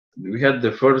we had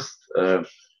the first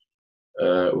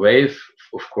wave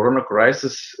of corona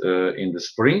crisis in the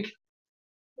spring.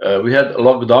 We had a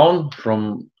lockdown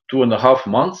from 2.5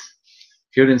 months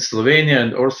here in Slovenia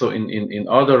and also in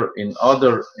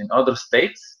other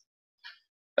states.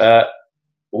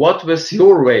 What was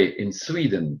your way in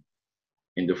Sweden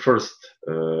in the first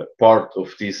part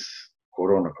of this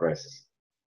corona crisis?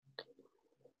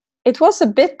 It was a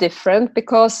bit different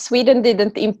because Sweden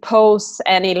didn't impose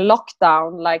any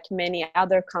lockdown like many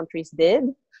other countries did.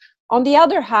 On the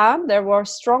other hand, there were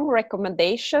strong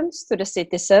recommendations to the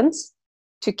citizens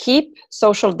to keep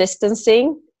social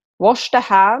distancing, wash the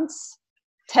hands,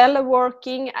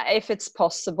 teleworking if it's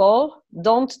possible,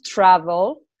 don't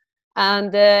travel.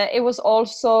 And it was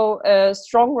also a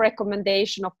strong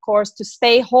recommendation, of course, to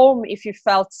stay home if you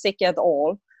felt sick at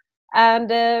all. And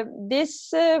this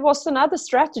was another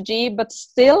strategy, but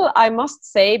still, I must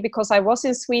say, because I was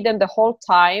in Sweden the whole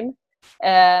time,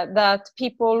 that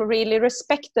people really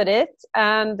respected it.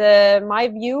 And my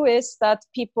view is that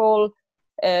people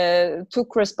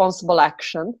took responsible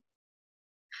action.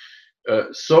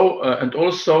 And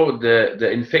also the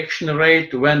infection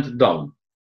rate went down,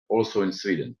 also in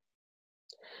Sweden.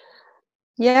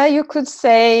 Yeah, you could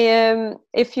say,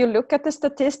 if you look at the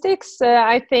statistics,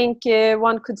 I think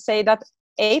one could say that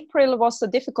April was a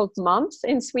difficult month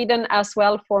in Sweden as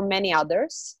well for many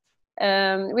others.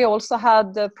 We also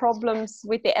had problems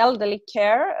with the elderly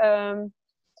care.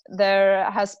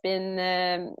 There has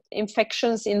been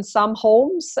infections in some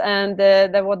homes, and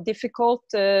there was difficult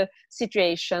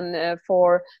situation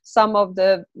for some of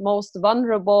the most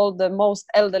vulnerable, the most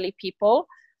elderly people.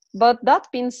 But that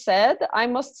being said, I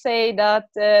must say that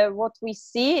what we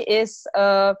see is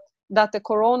that the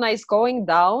corona is going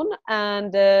down,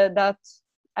 and that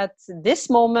at this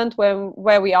moment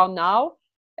where we are now,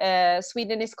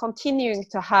 Sweden is continuing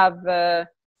to have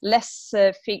less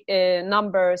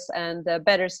numbers and a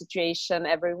better situation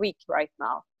every week right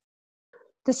now.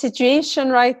 The situation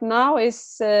right now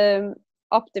is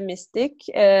optimistic,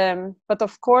 but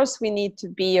of course we need to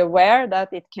be aware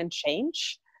that it can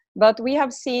change. But we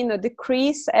have seen a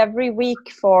decrease every week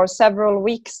for several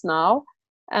weeks now.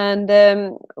 And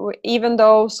even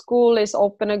though school is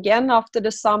open again after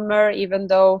the summer, even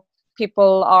though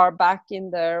people are back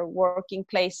in their working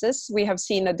places, we have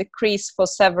seen a decrease for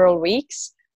several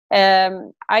weeks.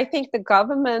 I think the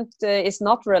government is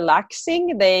not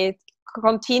relaxing. They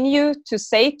continue to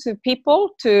say to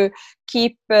people to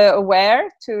keep aware,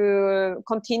 to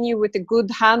continue with the good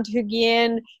hand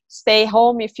hygiene, stay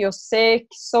home if you're sick,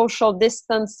 social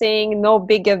distancing, no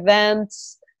big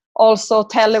events, also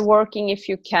teleworking if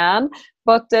you can.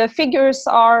 But the figures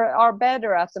are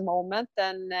better at the moment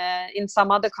than in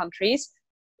some other countries.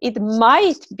 It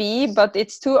might be, but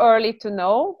it's too early to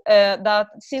know, that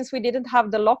since we didn't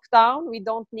have the lockdown, we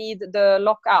don't need the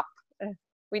lock-up.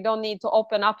 We don't need to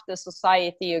open up the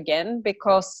society again,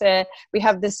 because we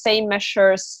have the same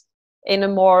measures in a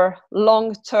more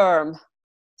long-term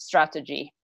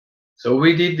strategy. So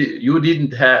you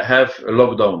didn't have a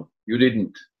lockdown. You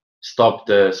didn't stop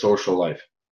the social life.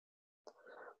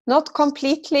 Not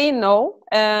completely, no.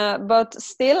 But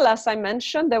still, as I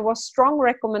mentioned, there was strong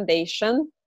recommendation.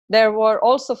 There were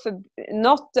also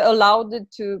not allowed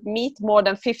to meet more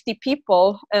than 50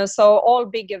 people. So all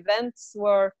big events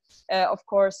were, of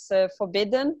course,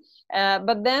 forbidden.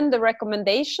 But then the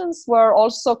recommendations were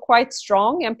also quite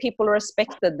strong, and people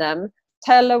respected them.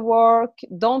 Telework,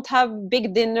 don't have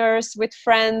big dinners with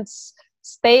friends,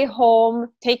 stay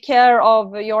home, take care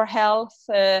of your health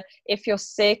if you're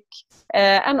sick,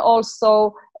 and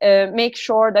also make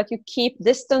sure that you keep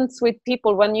distance with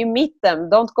people when you meet them.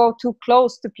 Don't go too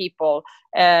close to people.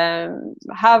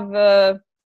 Have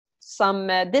some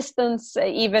distance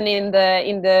even in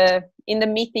the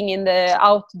meeting, in the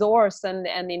outdoors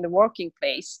and in the working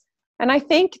place. And I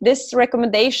think this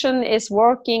recommendation is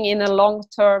working in a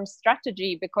long-term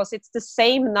strategy, because it's the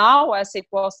same now as it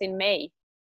was in May.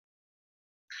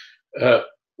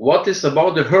 What is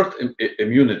about the herd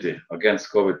immunity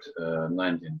against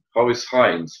COVID-19? How is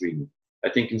high in Sweden? I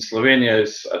think in Slovenia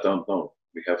is, I don't know,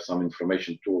 we have some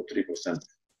information, 2 or 3%.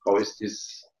 How is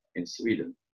this in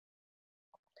Sweden?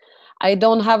 I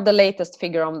don't have the latest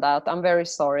figure on that. I'm very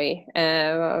sorry.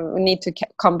 We need to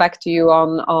come back to you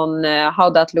on how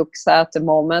that looks at the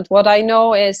moment. What I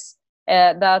know is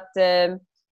that the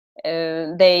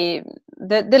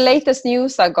latest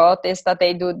news I got is that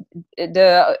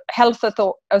the health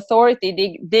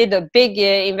authority did a big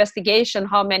investigation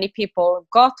how many people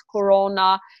got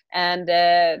corona, and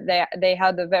they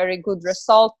had a very good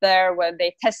result there when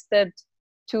they tested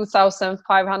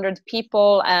 2,500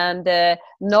 people, and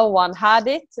no one had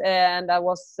it. And I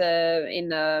was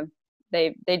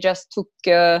they just took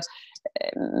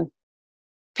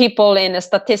people in a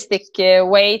statistic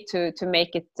way to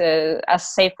make it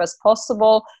as safe as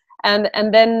possible.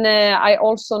 And then I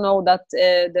also know that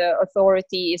the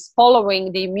authority is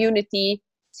following the immunity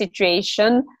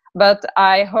situation, but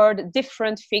I heard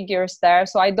different figures there,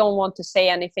 so I don't want to say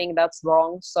anything that's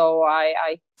wrong. So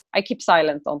I keep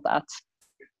silent on that.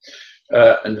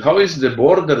 And how is the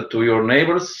border to your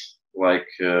neighbors, like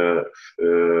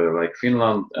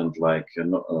Finland and like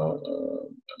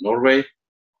Norway?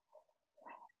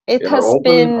 It has open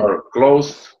been or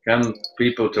closed? Can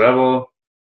people travel?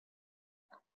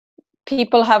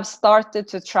 People have started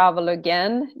to travel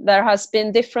again. There has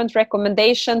been different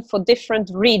recommendations for different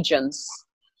regions.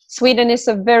 Sweden is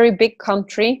a very big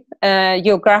country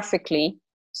geographically,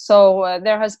 so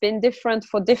there has been different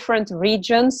for different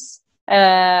regions,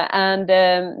 and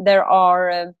there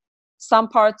are some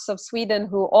parts of Sweden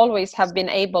who always have been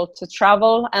able to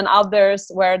travel, and others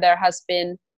where there has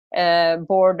been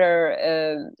border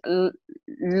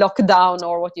lockdown,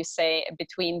 or what you say,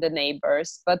 between the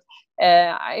neighbors. But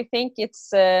I think it's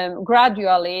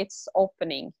gradually it's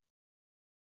opening.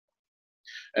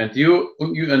 And you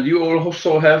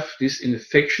also have this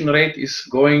infection rate is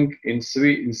going in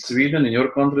Sweden, in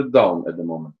your country, down at the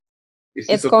moment.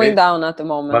 It's going down at the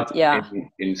moment, but yeah.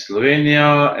 In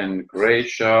Slovenia and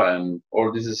Croatia and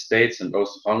all these states, and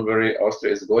also Hungary,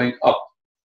 Austria, is going up.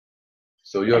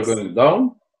 So you are going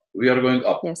down, we are going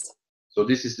up. Yes. So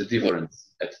this is the difference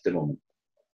at the moment.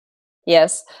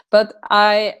 Yes, but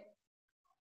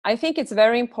I think it's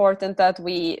very important that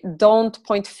we don't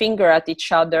point finger at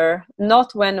each other,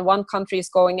 not when one country is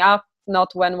going up,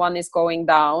 not when one is going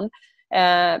down.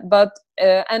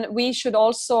 And we should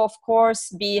also, of course,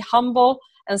 be humble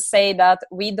and say that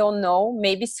we don't know.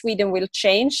 Maybe Sweden will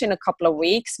change in a couple of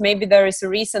weeks. Maybe there is a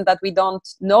reason that we don't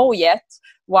know yet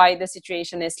why the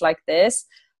situation is like this.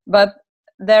 But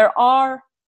there are,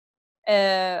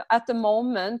 at the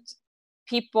moment,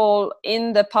 people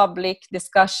in the public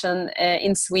discussion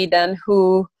in Sweden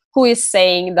who is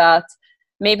saying that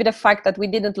maybe the fact that we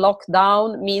didn't lock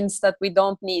down means that we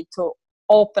don't need to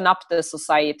open up the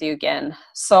society again.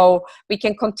 So we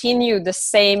can continue the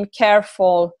same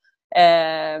careful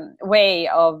way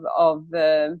of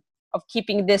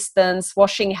keeping distance,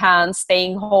 washing hands,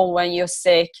 staying home when you're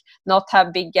sick, not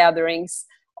have big gatherings.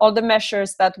 All the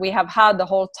measures that we have had the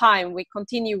whole time, we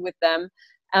continue with them.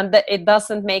 And that it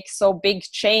doesn't make so big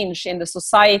change in the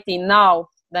society now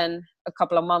than a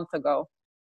couple of months ago.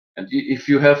 And if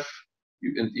you have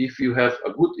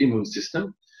a good immune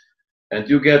system, and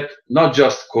you get not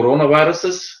just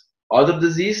coronaviruses, other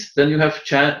disease, then you have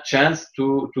chance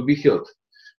to be healed.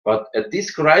 But at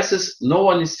this crisis, no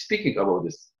one is speaking about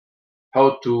this.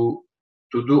 How to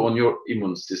do on your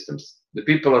immune systems. The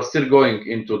people are still going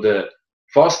into the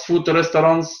fast food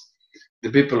restaurants. The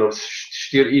people are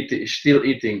still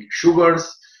eating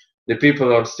sugars. The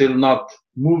people are still not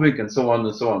moving, and so on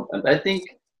and so on. And I think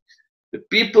the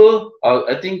people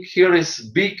I think here is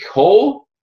big hole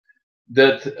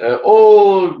that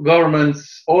all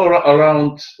governments all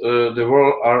around the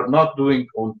world are not doing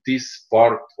on this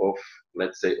part of,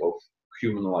 let's say, of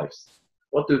human lives.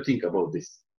 What do you think about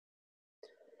this?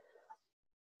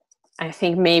 I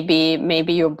think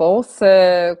maybe you're both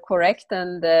correct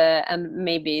and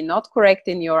maybe not correct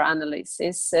in your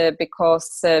analysis,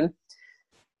 because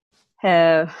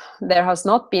there has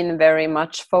not been very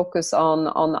much focus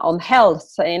on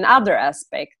health in other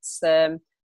aspects,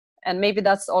 and maybe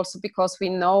that's also because we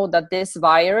know that this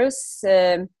virus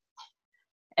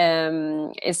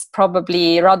is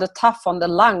probably rather tough on the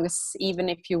lungs, even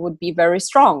if you would be very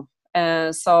strong.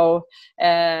 So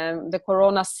the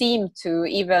corona seemed to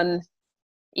even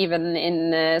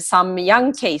in some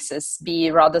young cases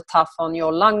be rather tough on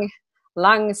your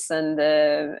lungs, and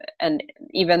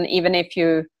even if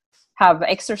you have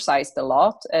exercised a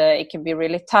lot, it can be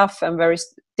really tough and very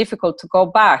difficult to go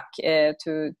back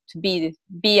to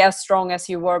be as strong as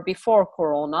you were before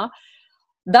corona.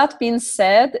 That being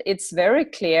said, it's very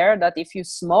clear that if you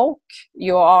smoke,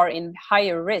 you are in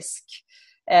higher risk.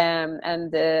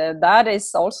 And that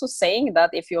is also saying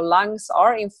that if your lungs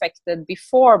are infected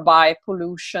before by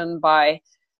pollution, by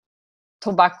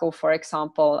tobacco, for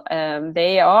example,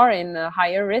 they are in a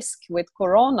higher risk with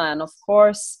corona. And of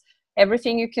course,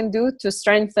 everything you can do to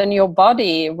strengthen your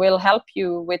body will help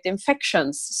you with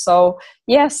infections. So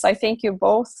yes, I think you're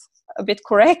both a bit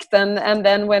correct. And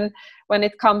then when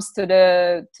it comes to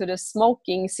the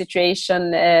smoking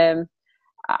situation,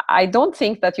 I don't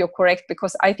think that you're correct,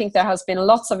 because I think there has been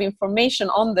lots of information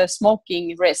on the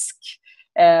smoking risk.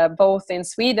 both in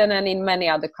Sweden and in many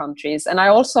other countries. And I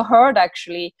also heard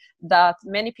actually that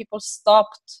many people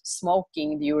stopped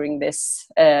smoking during this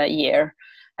year.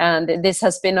 And this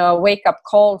has been a wake-up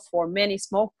call for many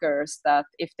smokers that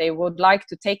if they would like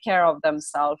to take care of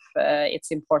themselves,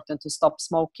 it's important to stop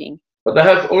smoking. But I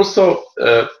have also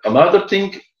another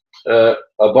thing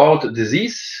about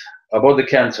disease, about the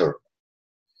cancer.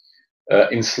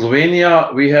 In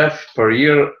Slovenia, we have per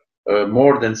year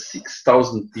more than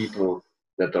 6,000 people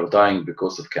that are dying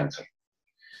because of cancer.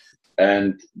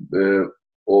 And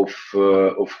of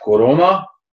Corona,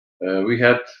 we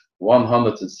had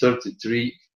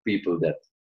 133 people dead.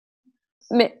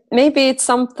 Maybe it's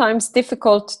sometimes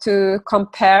difficult to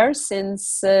compare,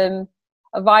 since a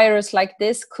virus like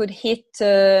this could hit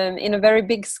in a very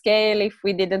big scale if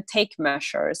we didn't take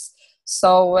measures.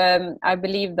 So I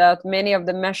believe that many of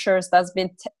the measures that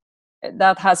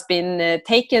has been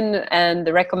taken, and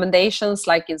the recommendations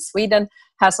like in Sweden,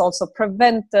 has also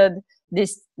prevented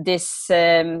this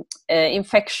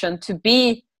infection to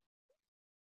be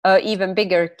an even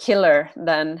bigger killer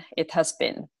than it has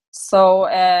been. So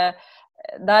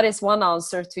that is one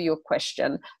answer to your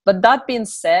question. But that being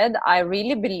said, I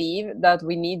really believe that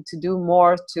we need to do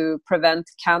more to prevent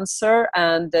cancer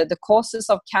and the causes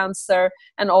of cancer,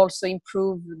 and also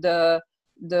improve the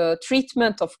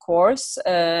treatment, of course.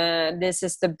 This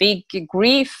is the big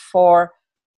grief for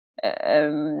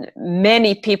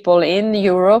many people in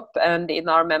Europe and in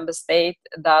our member state,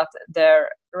 that their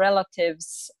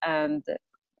relatives and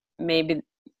maybe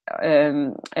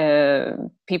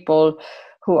people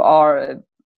who are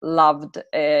loved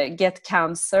get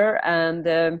cancer. And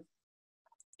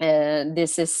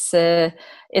this is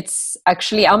it's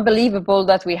actually unbelievable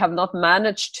that we have not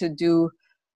managed to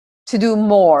do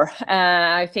more.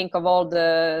 I think of all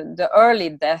the early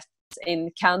deaths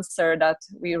in cancer that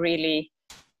we really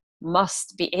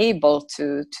must be able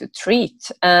to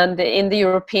treat. And in the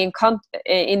European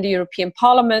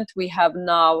Parliament, we have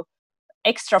now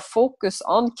extra focus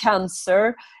on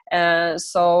cancer.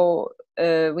 So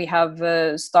we have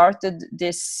started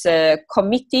this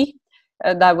committee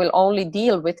that will only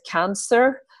deal with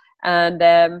cancer,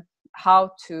 and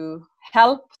how to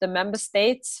help the member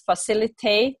states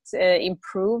facilitate,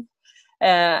 improve,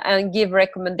 and give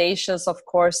recommendations, of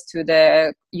course, to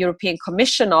the European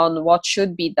Commission on what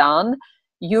should be done.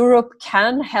 Europe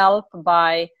can help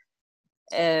by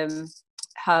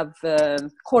have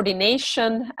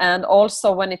coordination, and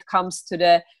also when it comes to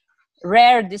the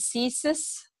rare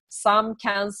diseases, some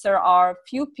cancer are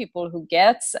few people who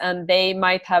gets, and they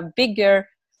might have bigger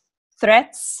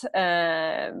threats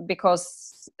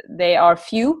because they are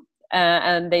few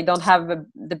and they don't have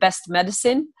the best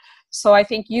medicine. So I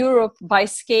think Europe, by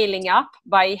scaling up,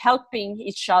 by helping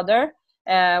each other,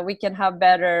 we can have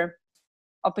better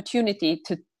opportunity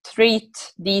to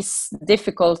treat these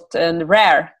difficult and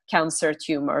rare cancer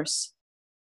tumors.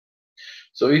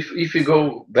 So if we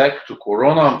go back to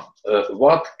Corona,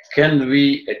 what can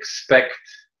we expect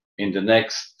in the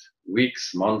next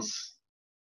weeks, months?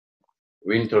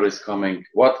 Winter is coming.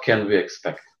 What can we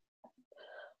expect?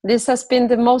 This has been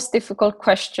the most difficult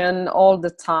question all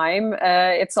the time.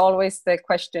 It's always the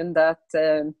question that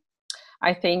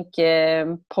I think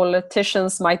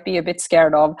politicians might be a bit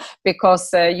scared of, because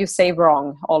you say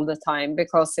wrong all the time,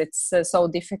 because it's so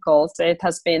difficult. It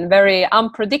has been very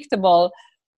unpredictable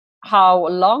how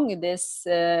long this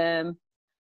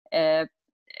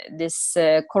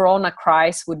corona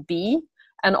crisis would be,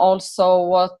 and also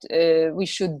what we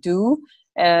should do,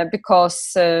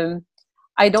 because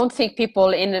I don't think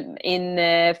people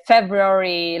in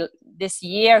February this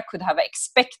year could have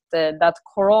expected that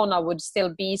corona would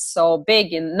still be so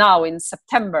big now in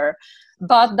September.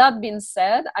 But that being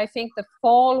said, I think the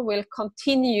fall will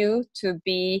continue to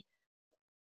be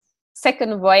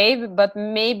second wave, but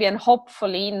maybe and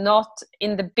hopefully not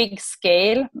in the big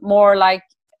scale, more like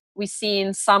we see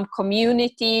in some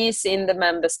communities in the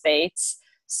member states.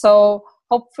 So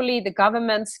hopefully the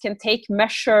governments can take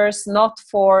measures, not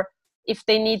for if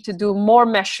they need to do more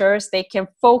measures, they can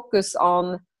focus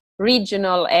on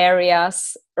regional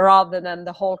areas rather than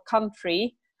the whole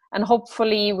country. And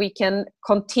hopefully we can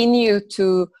continue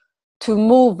to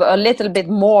move a little bit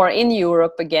more in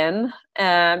Europe again,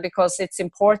 because it's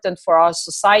important for our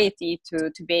society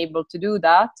to be able to do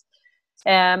that.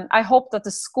 I hope that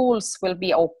the schools will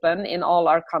be open in all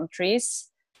our countries.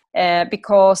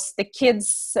 because the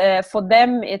kids, for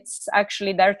them, it's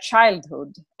actually their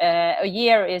childhood. A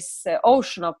year is an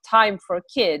ocean of time for a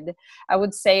kid. I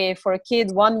would say for a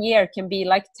kid, 1 year can be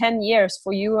like 10 years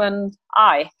for you and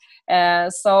I.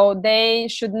 So they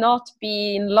should not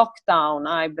be in lockdown,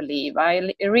 I believe.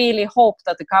 I really hope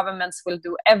that the governments will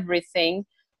do everything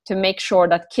to make sure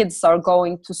that kids are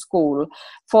going to school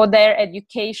for their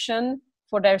education,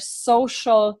 for their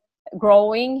social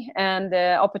growing and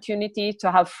opportunity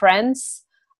to have friends,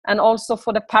 and also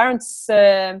for the parents'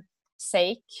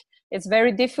 sake. It's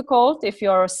very difficult if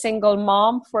you're a single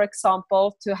mom, for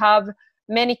example, to have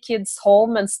many kids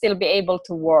home and still be able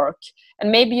to work.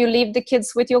 And maybe you leave the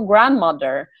kids with your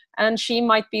grandmother and she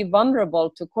might be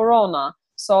vulnerable to corona.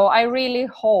 So I really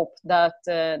hope that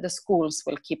the schools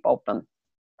will keep open.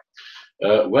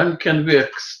 When can we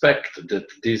expect that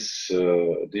this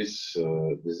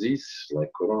disease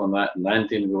like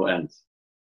Corona-19 will end?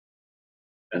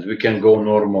 And we can go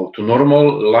to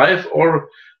normal life, or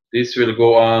this will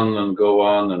go on and go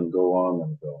on and go on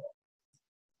and go on?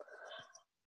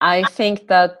 I think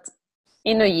that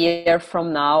in a year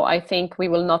from now, I think we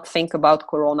will not think about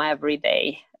Corona every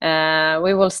day.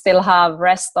 We will still have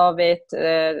rest of it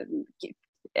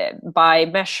by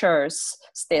measures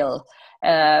still.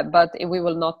 But we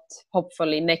will not,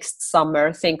 hopefully next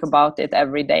summer, think about it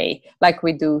every day like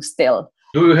we do still.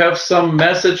 Do you have some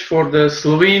message for the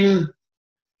Slovene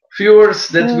viewers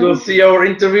that will see our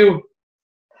interview?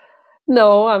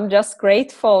 No, I'm just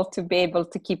grateful to be able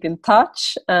to keep in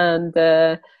touch, and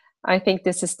I think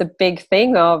this is the big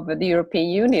thing of the European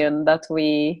Union, that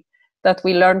we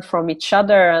learn from each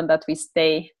other and that we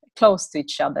stay close to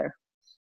each other.